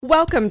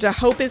Welcome to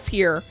Hope is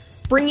Here,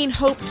 bringing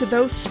hope to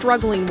those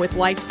struggling with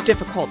life's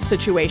difficult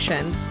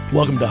situations.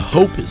 Welcome to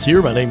Hope is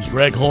Here. My name's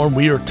Greg Horn.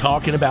 We are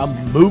talking about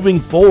moving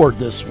forward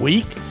this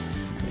week.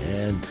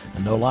 And I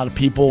know a lot of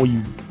people,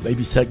 you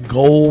maybe set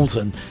goals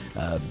and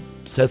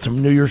set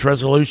some New Year's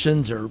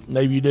resolutions, or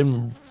maybe you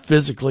didn't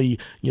physically,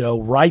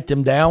 write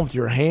them down with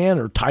your hand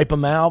or type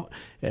them out.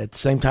 At the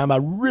same time, I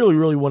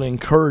really want to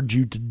encourage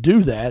you to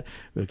do that,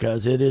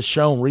 because it is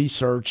shown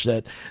research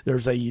that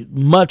there's a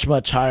much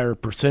higher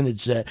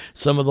percentage that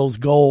some of those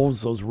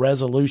goals, those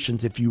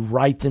resolutions, if you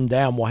write them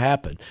down, will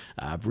happen.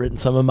 I've written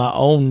some of my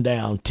own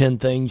down, 10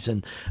 things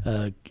in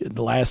the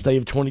last day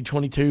of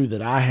 2022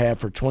 that I have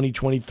for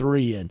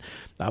 2023, and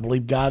I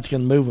believe God's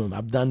going to move them.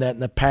 I've done that in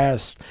the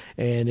past,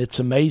 and it's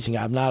amazing.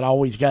 I've not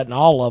always gotten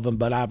all of them,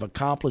 but I've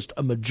accomplished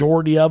a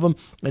majority of them,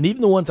 and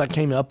even the ones I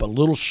came up a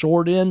little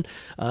short in,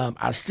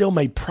 I still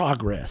made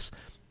progress.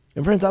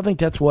 And friends, I think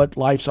that's what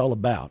life's all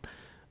about.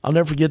 I'll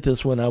never forget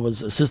this when I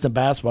was assistant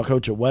basketball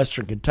coach at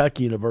Western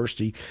Kentucky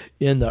University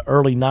in the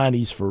early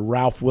 90s for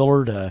Ralph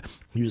Willard.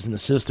 He was an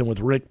assistant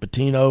with Rick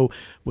Pitino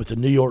with the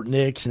New York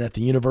Knicks and at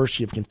the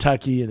University of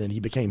Kentucky, and then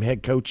he became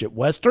head coach at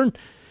Western.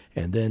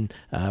 And then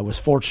I was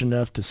fortunate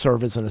enough to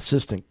serve as an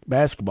assistant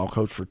basketball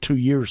coach for 2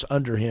 years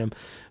under him.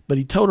 But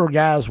he told our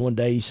guys one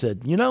day, he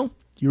said,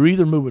 you're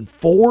either moving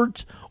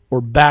forwards or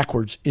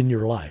backwards in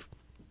your life.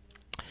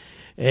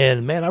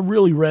 And, man, I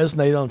really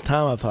resonated on the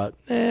time. I thought,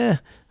 I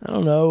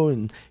don't know.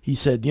 And he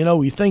said,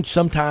 you think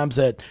sometimes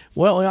that,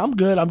 well, I'm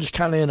good. I'm just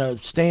kind of in a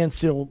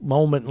standstill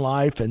moment in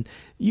life. And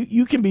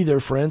you can be their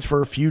friends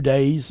for a few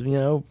days,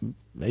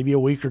 maybe a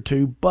week or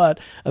two.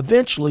 But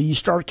eventually you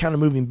start kind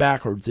of moving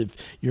backwards if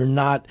you're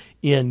not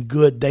in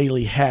good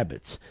daily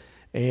habits.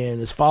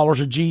 And as followers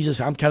of Jesus,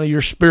 I'm kind of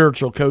your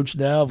spiritual coach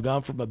now. I've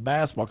gone from a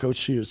basketball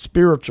coach to a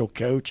spiritual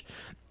coach.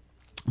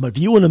 But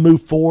if you want to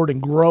move forward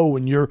and grow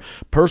in your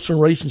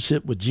personal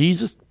relationship with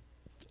Jesus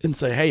and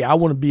say, hey, I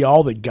want to be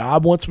all that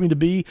God wants me to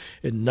be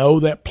and know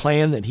that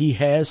plan that he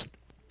has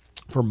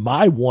for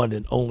my one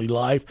and only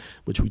life,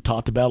 which we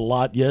talked about a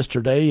lot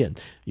yesterday, and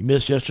you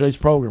missed yesterday's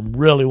program,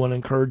 really want to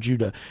encourage you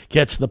to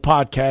catch the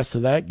podcast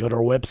of that. Go to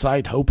our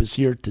website,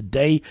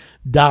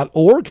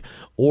 hopeisheretoday.org,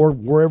 or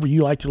wherever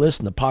you like to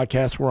listen to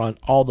podcasts. We're on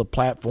all the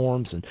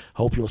platforms, and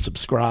hope you'll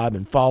subscribe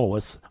and follow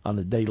us on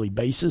a daily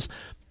basis.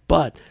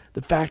 But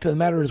the fact of the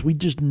matter is we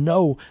just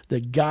know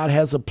that God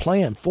has a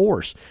plan for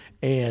us,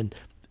 and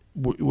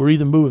we're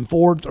either moving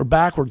forwards or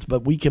backwards,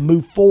 but we can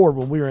move forward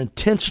when we're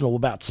intentional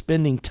about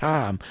spending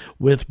time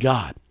with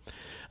God.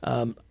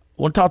 I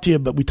want to talk to you,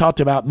 but we talked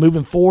about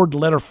moving forward,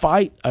 letter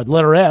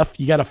F,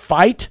 you got to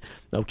fight,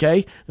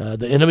 okay?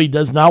 The enemy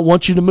does not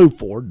want you to move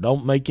forward.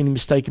 Don't make any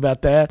mistake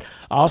about that.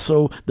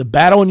 Also, the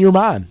battle in your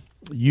mind.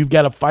 You've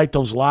got to fight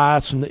those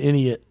lies from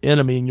the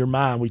enemy in your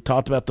mind. We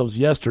talked about those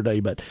yesterday,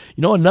 but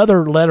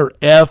another letter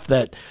F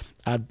that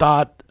I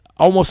thought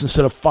almost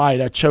instead of fight,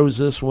 I chose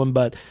this one,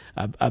 but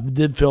I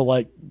did feel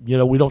like,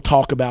 we don't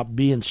talk about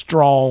being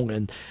strong,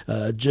 and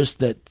just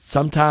that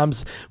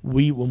sometimes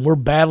when we're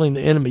battling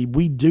the enemy,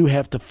 we do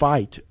have to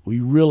fight.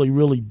 We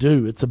really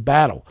do. It's a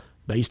battle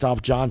based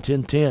off John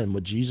 10:10,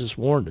 what Jesus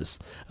warned us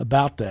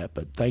about that.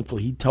 But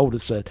thankfully, he told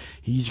us that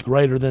he's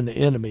greater than the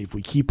enemy. If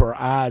we keep our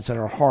eyes and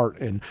our heart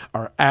and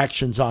our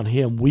actions on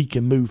him, we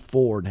can move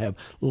forward and have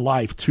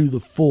life to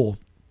the full.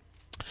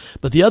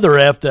 But the other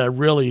F that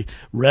really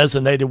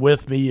resonated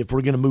with me, if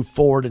we're going to move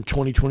forward in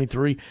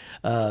 2023,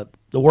 the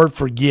word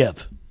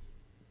forgive.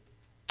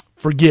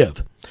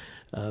 Forgive.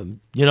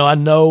 I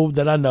know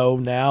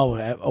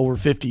now, over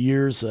 50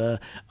 years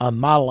on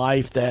my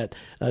life, that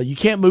you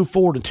can't move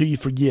forward until you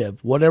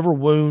forgive whatever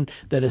wound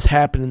that has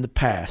happened in the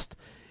past.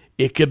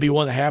 It could be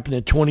one that happened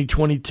in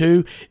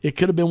 2022. It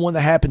could have been one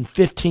that happened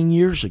 15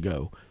 years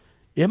ago.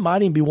 It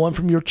might even be one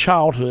from your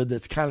childhood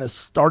that's kind of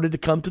started to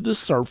come to the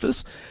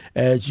surface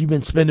as you've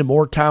been spending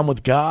more time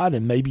with God,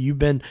 and maybe you've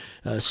been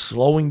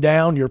slowing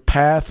down your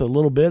path a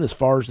little bit as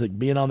far as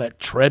being on that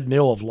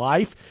treadmill of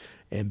life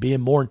and being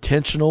more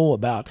intentional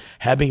about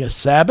having a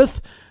Sabbath,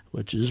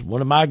 which is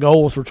one of my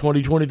goals for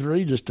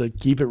 2023, just to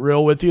keep it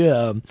real with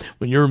you.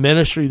 When you're in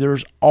ministry,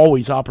 there's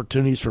always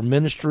opportunities for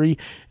ministry,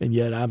 and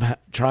yet I'm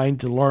trying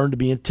to learn to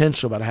be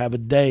intentional about have a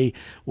day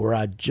where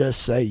I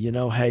just say,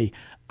 hey,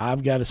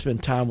 I've got to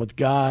spend time with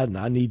God, and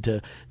I need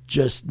to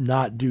just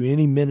not do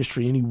any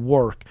ministry, any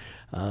work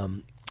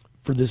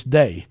for this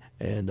day.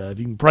 And if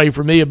you can pray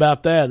for me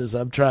about that, as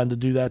I'm trying to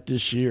do that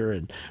this year,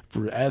 and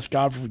ask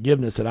God for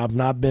forgiveness, that I've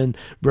not been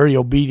very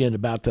obedient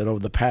about that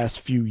over the past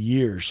few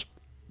years.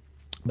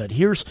 But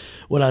here's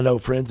what I know,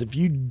 friends. If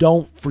you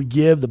don't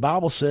forgive, the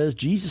Bible says,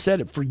 Jesus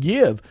said it,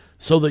 forgive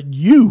so that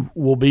you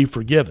will be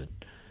forgiven.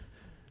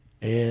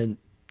 And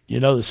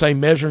the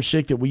same measuring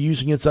stick that we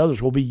use against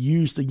others will be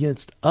used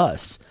against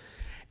us.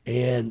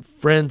 And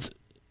friends,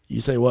 you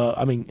say, well,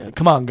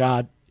 come on,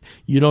 God,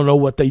 you don't know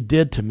what they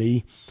did to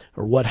me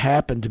or what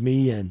happened to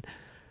me. And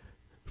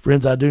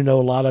friends, I do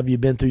know a lot of you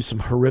have been through some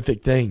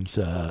horrific things.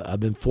 I've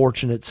been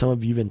fortunate. Some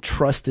of you have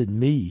entrusted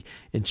me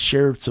and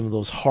shared some of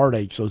those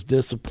heartaches, those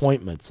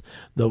disappointments,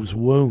 those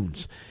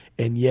wounds.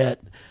 And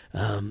yet,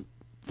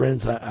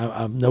 friends,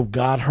 I know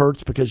God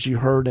hurts because you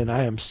hurt, and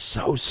I am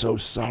so, so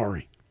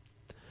sorry.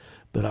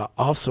 But I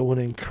also want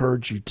to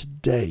encourage you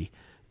today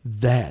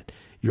that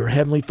your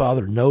Heavenly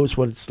Father knows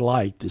what it's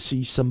like to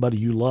see somebody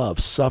you love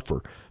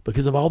suffer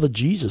because of all that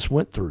Jesus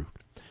went through.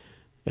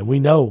 And we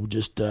know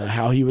just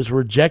how he was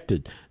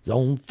rejected. His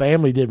own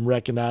family didn't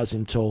recognize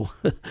him till,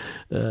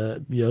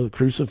 the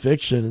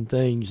crucifixion and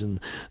things and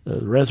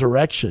the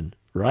resurrection,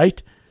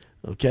 right?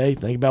 Okay,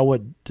 think about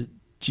what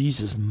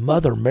Jesus'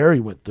 mother Mary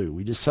went through.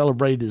 We just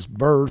celebrated his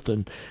birth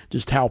and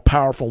just how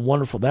powerful and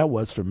wonderful that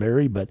was for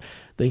Mary. But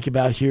think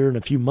about here in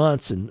a few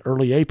months in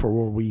early April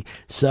where we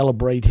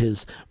celebrate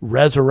his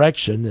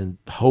resurrection, and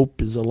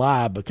hope is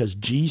alive because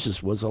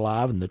Jesus was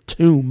alive and the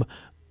tomb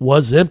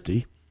was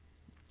empty.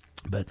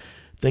 But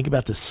think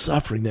about the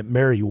suffering that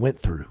Mary went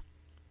through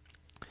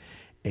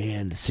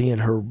and seeing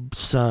her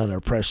son, her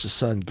precious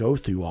son, go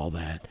through all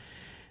that.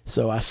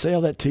 So I say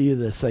all that to you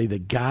to say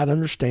that God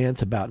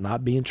understands about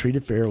not being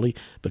treated fairly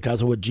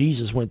because of what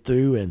Jesus went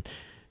through. And,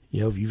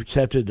 if you've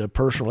accepted a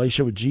personal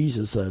relationship with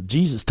Jesus,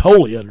 Jesus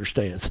totally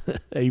understands.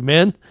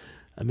 Amen?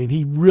 I mean,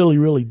 he really,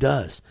 really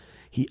does.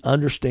 He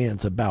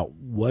understands about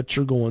what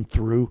you're going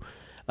through,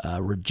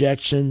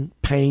 rejection,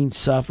 pain,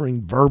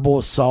 suffering, verbal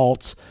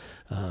assaults,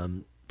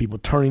 people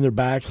turning their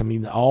backs. I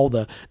mean, all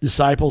the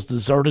disciples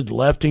deserted,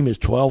 left him, his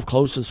 12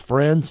 closest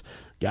friends,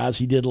 guys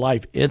he did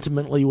life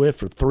intimately with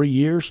for 3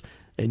 years.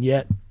 And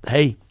yet,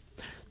 hey,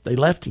 they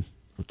left him,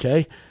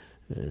 okay?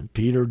 And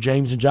Peter,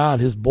 James, and John,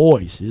 his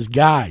boys, his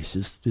guys,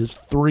 his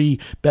 3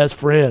 best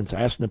friends,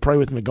 asked him to pray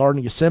with him in the Garden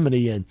of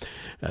Gethsemane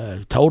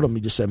and told him,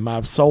 he just said,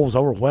 my soul was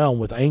overwhelmed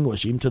with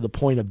anguish, even to the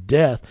point of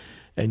death.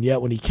 And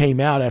yet when he came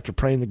out after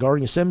praying in the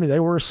Garden of Gethsemane, they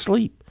were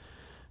asleep.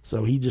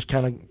 So he just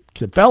kind of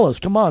said,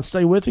 fellas, come on,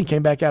 stay with me.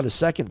 Came back out a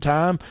second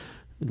time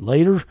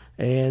later,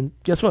 and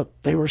guess what?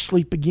 They were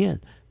asleep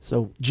again.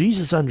 So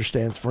Jesus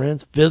understands,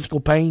 friends. Physical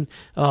pain,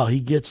 he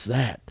gets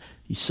that.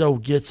 He so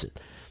gets it.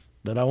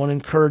 But I want to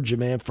encourage you,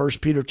 man. 1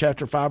 Peter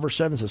chapter 5, verse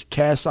 7 says,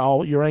 cast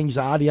all your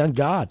anxiety on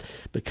God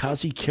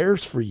because he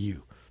cares for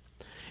you.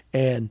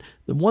 And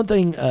the one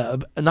thing,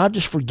 not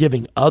just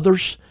forgiving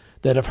others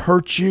that have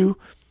hurt you,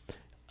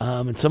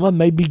 and some of them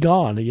may be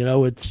gone.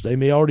 They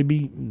may already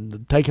be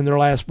taking their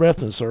last breath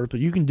on this earth.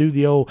 But you can do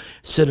the old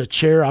sit a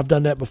chair. I've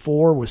done that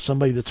before with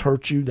somebody that's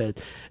hurt you,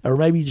 or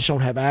maybe you just don't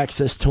have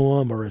access to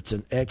them, or it's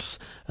an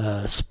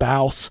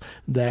ex-spouse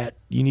that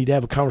you need to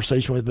have a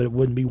conversation with, but it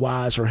wouldn't be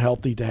wise or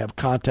healthy to have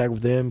contact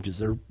with them because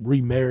they're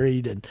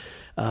remarried, and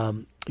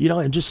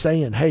and just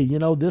saying, hey,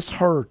 this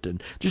hurt,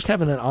 and just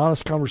having an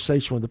honest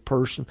conversation with the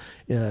person,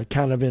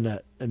 kind of in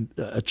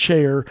a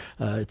chair.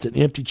 It's an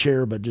empty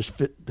chair, but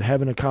just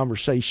having a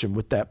conversation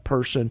with that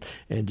person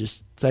and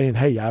just saying,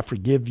 hey, I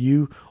forgive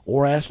you,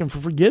 or asking for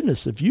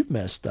forgiveness if you've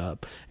messed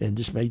up and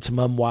just made some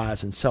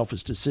unwise and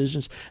selfish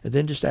decisions, and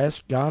then just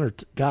ask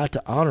God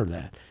to honor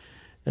that.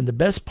 And the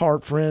best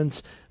part,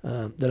 friends,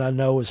 that I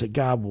know is that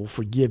God will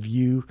forgive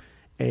you,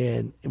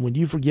 and when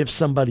you forgive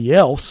somebody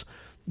else,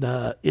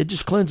 it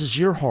just cleanses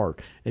your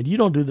heart, and you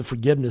don't do the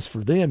forgiveness for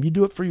them. You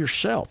do it for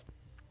yourself.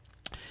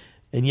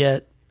 And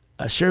yet,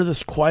 I share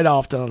this quite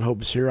often on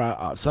Hope is Here.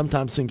 I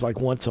sometimes seems like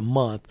once a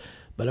month,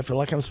 but I feel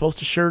like I'm supposed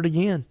to share it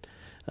again.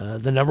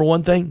 The number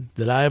one thing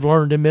that I have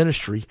learned in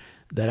ministry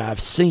that I've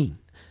seen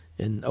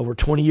in over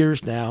 20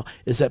 years now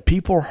is that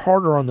people are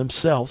harder on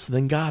themselves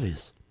than God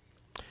is.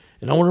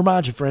 And I want to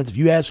remind you, friends, if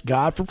you ask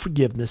God for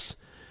forgiveness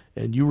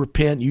and you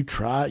repent,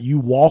 you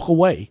walk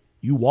away.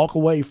 You walk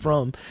away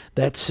from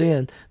that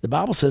sin. The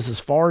Bible says as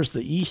far as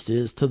the east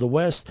is to the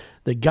west,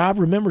 that God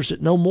remembers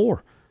it no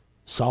more.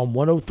 Psalm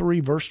 103,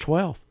 verse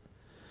 12.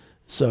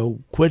 So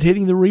quit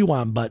hitting the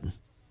rewind button.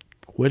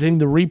 Quit hitting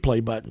the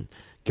replay button.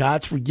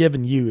 God's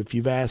forgiven you if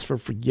you've asked for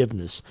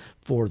forgiveness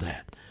for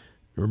that.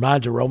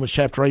 Remind you, Romans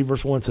chapter 8,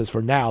 verse 1 says,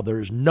 for now there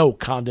is no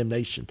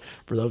condemnation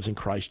for those in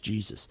Christ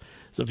Jesus.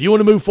 So if you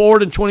want to move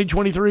forward in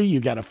 2023, you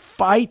got to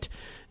fight.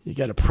 You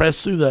got to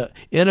press through the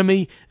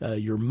enemy,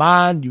 your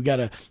mind. You got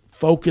to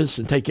focus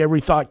and take every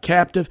thought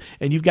captive,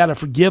 and you've got to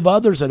forgive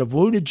others that have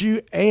wounded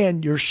you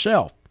and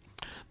yourself.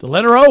 The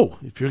letter O,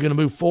 if you're going to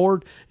move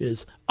forward,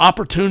 is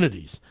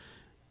opportunities.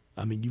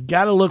 I mean, you've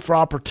got to look for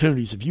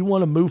opportunities. If you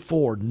want to move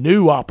forward,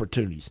 new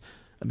opportunities.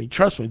 I mean,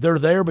 trust me, they're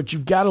there, but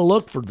you've got to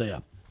look for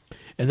them.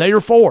 And they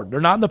are forward.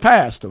 They're not in the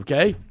past,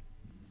 okay?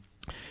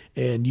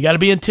 And you got to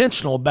be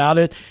intentional about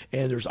it.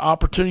 And there's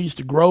opportunities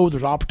to grow.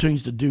 There's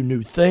opportunities to do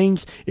new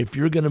things. If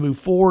you're going to move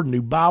forward,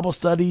 new Bible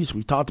studies.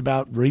 We've talked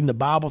about reading the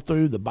Bible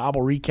through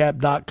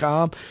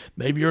thebiblerecap.com.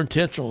 Maybe you're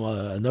intentional.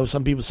 I know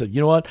some people said,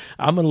 you know what?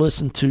 I'm going to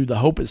listen to the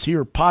Hope is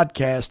Here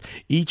podcast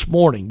each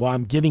morning while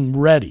I'm getting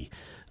ready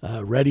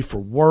for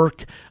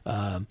work.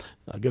 A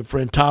good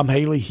friend, Tom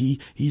Haley,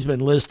 he's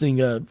been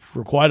listening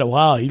for quite a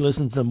while. He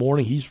listens in the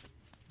morning. He's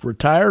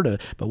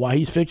retired, but while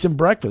he's fixing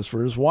breakfast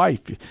for his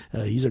wife,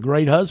 he's a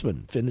great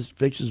husband.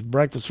 Fixes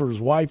breakfast for his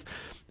wife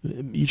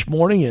each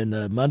morning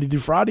and Monday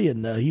through Friday,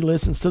 and he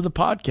listens to the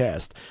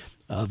podcast.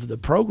 of the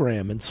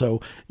program. And so,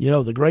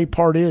 the great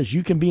part is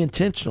you can be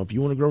intentional. If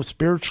you want to grow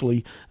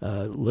spiritually,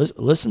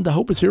 listen to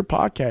Hope is Here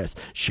podcast.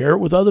 Share it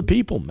with other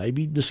people.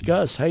 Maybe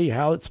discuss,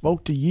 how it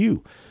spoke to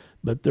you.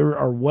 But there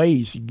are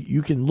ways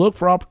you can look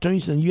for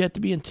opportunities, and you have to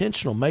be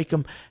intentional, make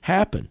them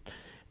happen.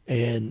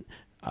 And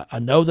I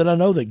know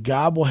that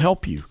God will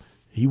help you.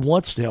 He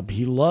wants to help you.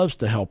 He loves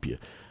to help you.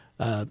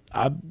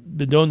 I've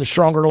been doing the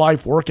Stronger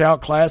Life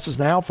workout classes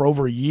now for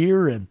over a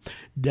year, and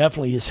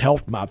definitely has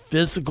helped my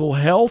physical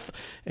health,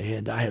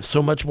 and I have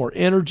so much more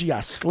energy.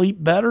 I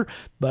sleep better,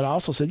 but I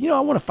also said, I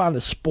want to find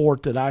a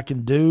sport that I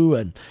can do,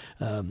 and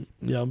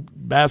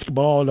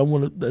basketball,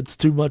 that's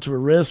too much of a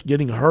risk,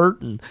 getting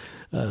hurt, and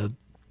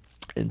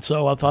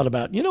so I thought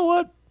about,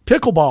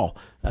 pickleball.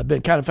 I've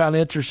been kind of found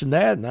interest in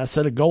that, and I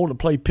set a goal to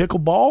play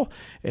pickleball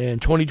in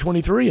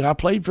 2023, and I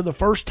played for the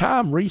first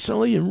time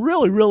recently and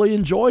really, really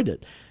enjoyed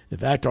it. In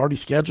fact, I already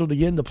scheduled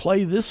again to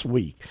play this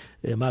week,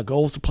 and my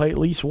goal is to play at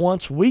least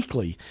once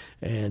weekly.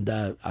 And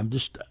I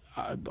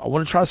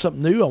want to try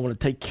something new. I want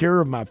to take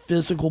care of my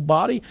physical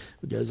body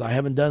because I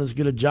haven't done as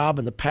good a job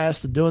in the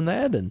past of doing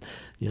that. And,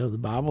 the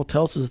Bible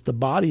tells us that the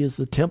body is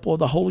the temple of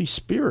the Holy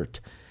Spirit.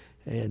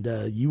 And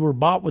you were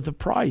bought with a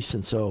price.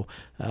 And so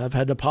I've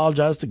had to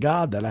apologize to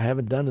God that I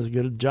haven't done as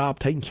good a job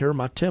taking care of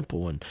my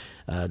temple. And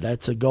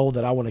that's a goal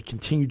that I want to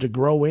continue to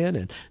grow in.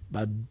 And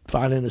by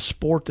finding a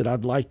sport that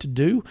I'd like to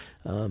do,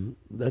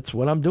 that's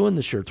what I'm doing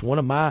this year. It's one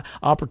of my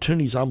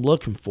opportunities I'm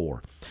looking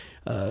for.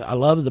 I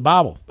love the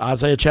Bible.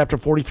 Isaiah chapter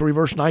 43,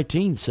 verse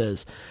 19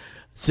 says,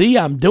 "See,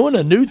 I'm doing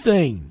a new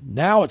thing.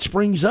 Now it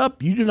springs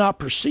up. You do not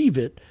perceive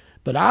it,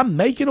 but I'm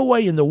making a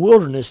way in the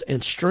wilderness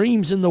and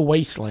streams in the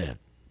wasteland."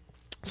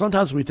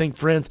 Sometimes we think,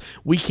 friends,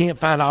 we can't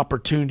find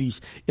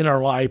opportunities in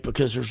our life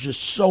because there's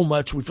just so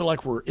much. We feel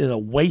like we're in a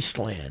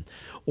wasteland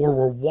or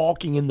we're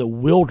walking in the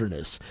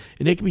wilderness.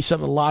 And it can be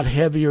something a lot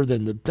heavier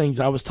than the things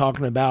I was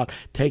talking about,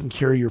 taking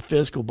care of your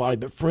physical body.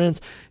 But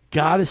friends,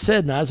 God has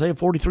said in Isaiah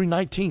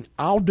 43:19,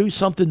 I'll do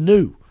something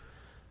new.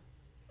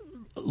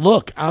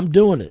 Look, I'm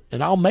doing it,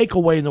 and I'll make a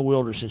way in the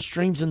wilderness and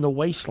streams in the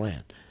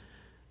wasteland.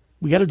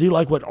 We got to do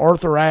like what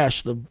Arthur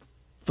Ashe, the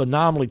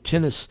phenomenally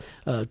tennis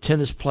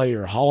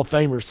player, Hall of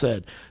Famer,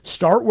 said,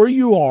 start where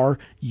you are,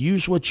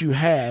 use what you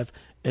have,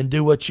 and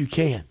do what you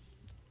can.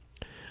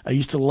 I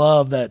used to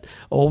love that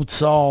old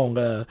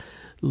song,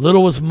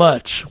 Little is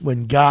Much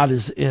When God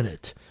is in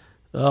It.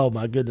 Oh,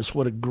 my goodness,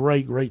 what a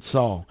great, great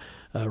song.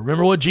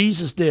 Remember what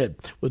Jesus did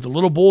with the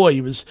little boy.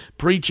 He was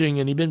preaching,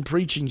 and he'd been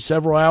preaching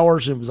several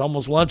hours. It was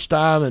almost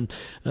lunchtime, and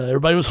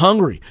everybody was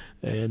hungry.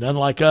 And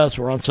unlike us,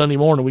 we're on Sunday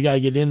morning. We got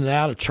to get in and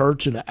out of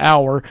church in an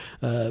hour.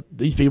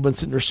 These people have been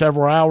sitting there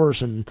several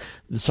hours, and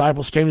the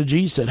disciples came to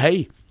Jesus and said,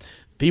 hey,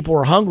 people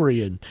are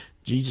hungry. And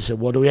Jesus said,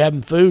 well, do we have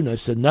any food? And I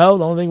said, no,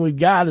 the only thing we've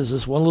got is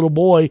this one little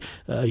boy.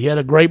 He had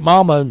a great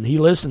mama, and he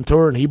listened to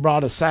her, and he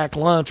brought a sack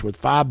lunch with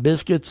 5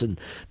 biscuits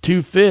and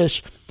 2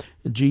 fish.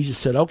 And Jesus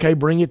said, okay,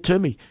 bring it to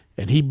me.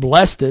 And he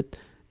blessed it,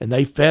 and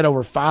they fed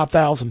over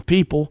 5,000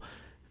 people.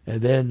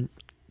 And then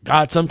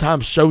God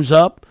sometimes shows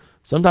up.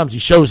 Sometimes he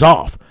shows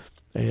off.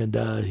 And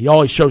he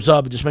always shows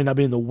up. It just may not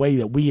be in the way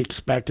that we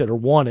expect it or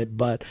want it.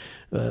 But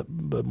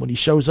when he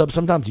shows up,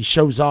 sometimes he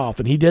shows off.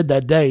 And he did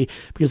that day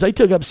because they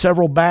took up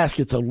several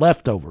baskets of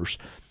leftovers.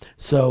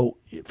 So,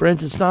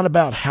 friends, it's not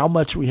about how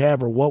much we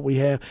have or what we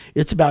have.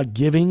 It's about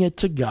giving it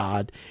to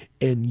God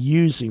and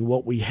using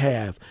what we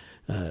have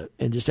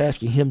and just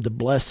asking him to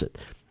bless it.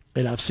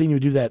 And I've seen you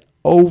do that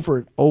over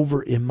and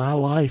over in my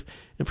life.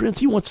 And friends,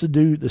 he wants to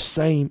do the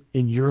same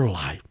in your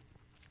life.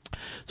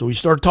 So we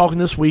started talking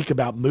this week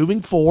about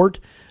moving forward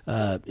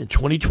in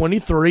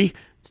 2023.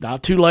 It's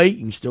not too late.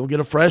 You can still get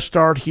a fresh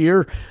start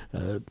here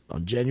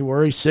on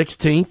January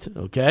 16th,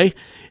 okay?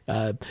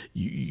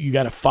 You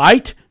got to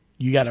fight.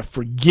 You got to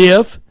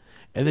forgive.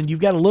 And then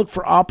you've got to look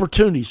for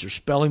opportunities. They're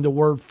spelling the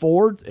word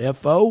forward,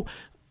 F-O.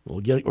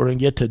 We're going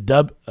to get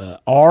to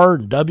R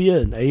and W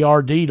and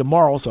A-R-D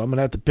tomorrow, so I'm going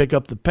to have to pick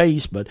up the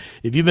pace. But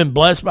if you've been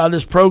blessed by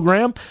this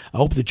program, I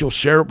hope that you'll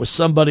share it with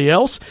somebody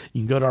else. You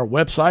can go to our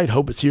website,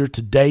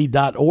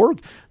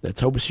 hopeisheretoday.org.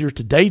 That's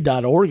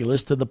hopeisheretoday.org. You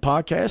listen to the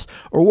podcast,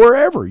 or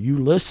wherever you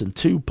listen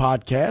to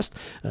podcasts.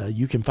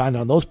 You can find it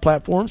on those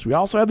platforms. We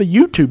also have a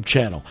YouTube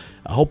channel.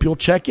 I hope you'll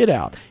check it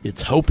out.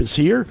 It's Hope is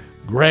Here,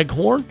 Greg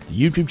Horn. The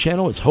YouTube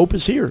channel is Hope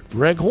is Here,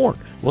 Greg Horn.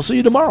 We'll see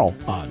you tomorrow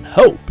on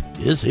Hope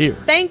is Here.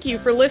 Thank you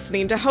for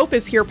listening to Hope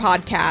is Here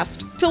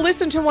podcast. To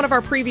listen to one of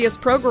our previous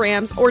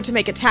programs or to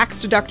make a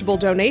tax-deductible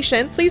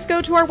donation, please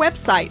go to our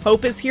website,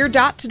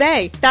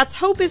 hopeishere.today. That's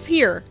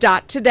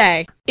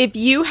hopeishere.today. If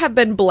you have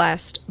been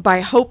blessed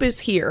by Hope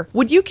is Here,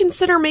 would you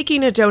consider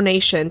making a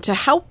donation to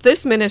help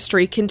this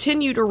ministry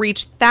continue to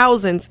reach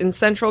thousands in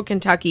Central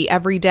Kentucky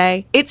every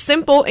day? It's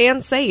simple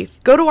and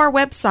safe. Go to our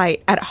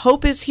website at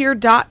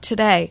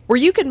hopeishere.today, where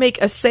you can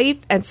make a safe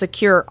and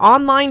secure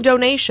online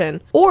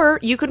donation, or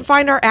you can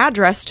find our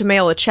address to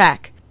mail a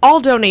check. All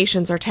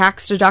donations are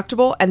tax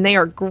deductible and they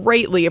are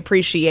greatly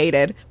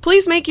appreciated.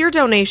 Please make your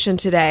donation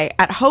today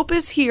at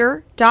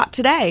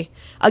hopeishere.today.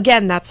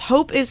 Again, that's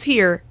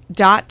hopeishere.today.